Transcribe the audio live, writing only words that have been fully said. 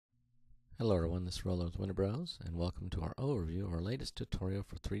Hello everyone, this is Rollo with Winterbrose, and welcome to our overview of our latest tutorial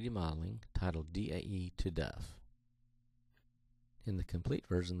for 3D modeling titled DAE-2-DUF. In the complete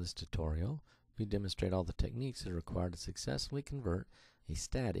version of this tutorial, we demonstrate all the techniques that are required to successfully convert a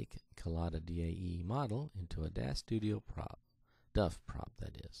static Collada DAE model into a Daz Studio prop, DUF prop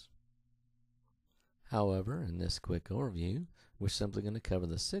that is. However, in this quick overview, we're simply going to cover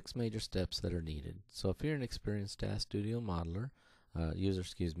the 6 major steps that are needed. So if you're an experienced Daz Studio modeler, user,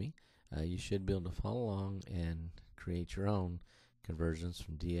 you should be able to follow along and create your own conversions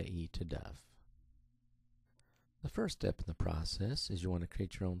from DAE to DUF. The first step in the process is you want to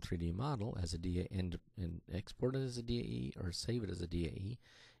create your own 3D model as a DAE and export it as a DAE or save it as a DAE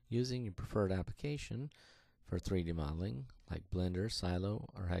using your preferred application for 3D modeling like Blender, Sllo,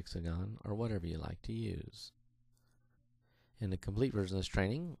 or Hexagon, or whatever you like to use. In the complete version of this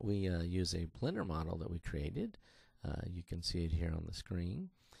training, we use a Blender model that we created. You can see it here on the screen.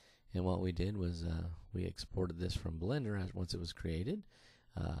 And what we did was we exported this from Blender once it was created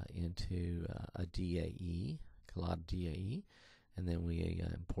into a DAE, Collada DAE, and then we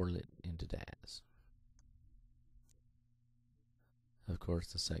imported it into Daz. Of course,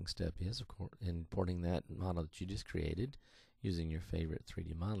 the second step is importing that model that you just created using your favorite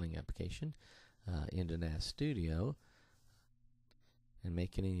 3D modeling application into Daz Studio and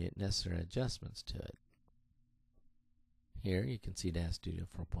making any necessary adjustments to it. Here you can see Daz Studio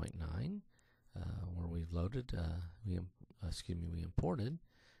 4.9 where we've loaded, we imported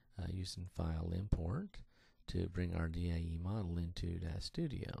using File Import to bring our DAE model into Daz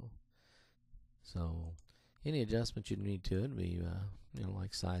Studio. So any adjustments you need to it would be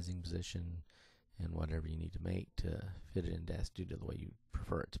like sizing, position, and whatever you need to make to fit it in Daz Studio the way you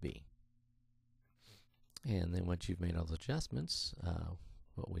prefer it to be. And then once you've made all the adjustments,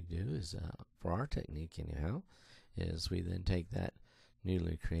 what we do is, for our technique anyhow, is we then take that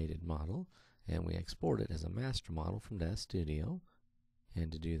newly created model and we export it as a master model from Daz Studio.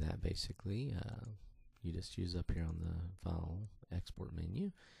 And to do that, basically, you just use up here on the File Export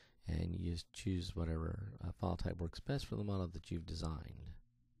menu, and you just choose whatever file type works best for the model that you've designed.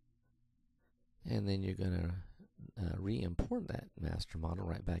 And then you're going to re-import that master model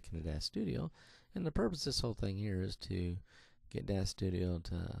right back into Daz Studio. And the purpose of this whole thing here is to get Daz Studio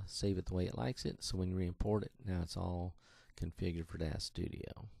to save it the way it likes it, so when you re-import it, now it's all configured for Daz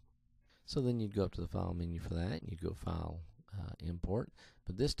Studio. So then you'd go up to the File menu for that, and you'd go File, Import,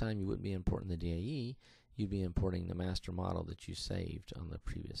 but this time you wouldn't be importing the DAE, you'd be importing the master model that you saved on the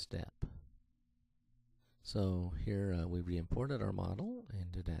previous step. So here we re-imported our model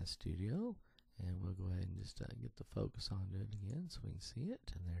into Daz Studio, and we'll go ahead and just get the focus onto it again so we can see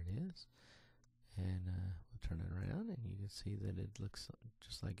it, and there it is. And we'll turn it around and you can see that it looks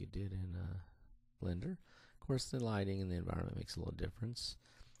just like it did in Blender. Of course, the lighting and the environment makes a little difference,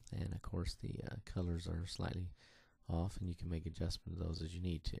 and of course the colors are slightly off, and you can make adjustments to those as you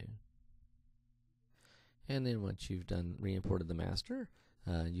need to. And then once you've done re-imported the master,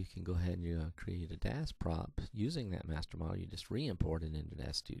 you can go ahead and create a Daz prop using that master model you just re-imported into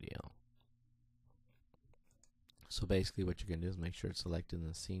Daz Studio. So basically what you're going to do is make sure it's selected in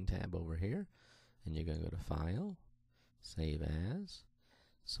the Scene tab over here, and you're going to go to File, Save As,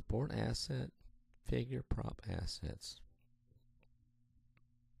 Support Asset, Figure Prop Assets.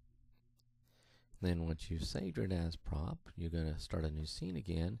 Then once you've saved your Daz prop, you're going to start a new scene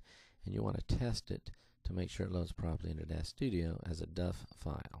again, and you want to test it to make sure it loads properly into Daz Studio as a DUF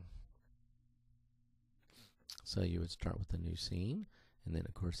file. So you would start with a new scene, and then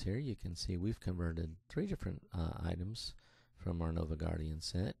of course here you can see we've converted 3 different items from our Nova Guardian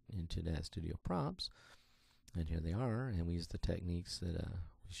set into Daz Studio props, and here they are, and we use the techniques that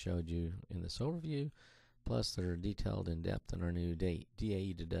we showed you in this overview, plus they're detailed in depth in our new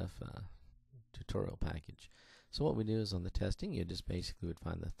DAE-2-DUF tutorial package. So what we do is on the testing, you just basically would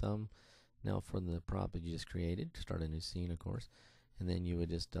find the thumbnail for the prop that you just created, start a new scene of course, and then you would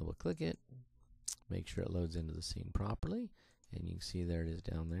just double click it, make sure it loads into the scene properly, and you can see there it is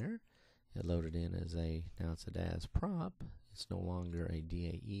down there. It loaded in as now it's a Daz prop. It's no longer a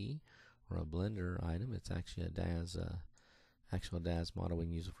DAE or a Blender item. It's actually a Daz, actual Daz model we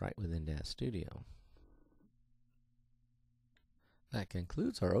can use right within Daz Studio. That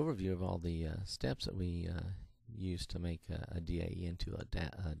concludes our overview of all the steps that we use to make a DAE into a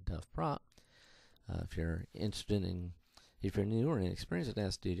DUF prop. If you're interested in, if you're new or inexperienced at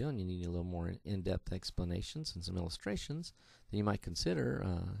Daz Studio and you need a little more in-depth explanations and some illustrations, then you might consider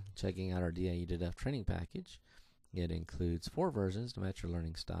checking out our DAE-2-DUF training package. It includes 4 versions to match your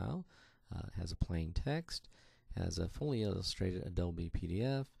learning style. It has a plain text, has a fully illustrated Adobe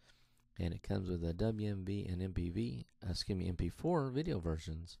PDF, and it comes with a WMV and MP4 video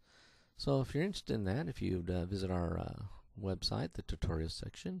versions. So if you're interested in that, if you visit our website, the tutorial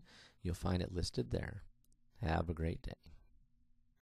section, you'll find it listed there. Have a great day.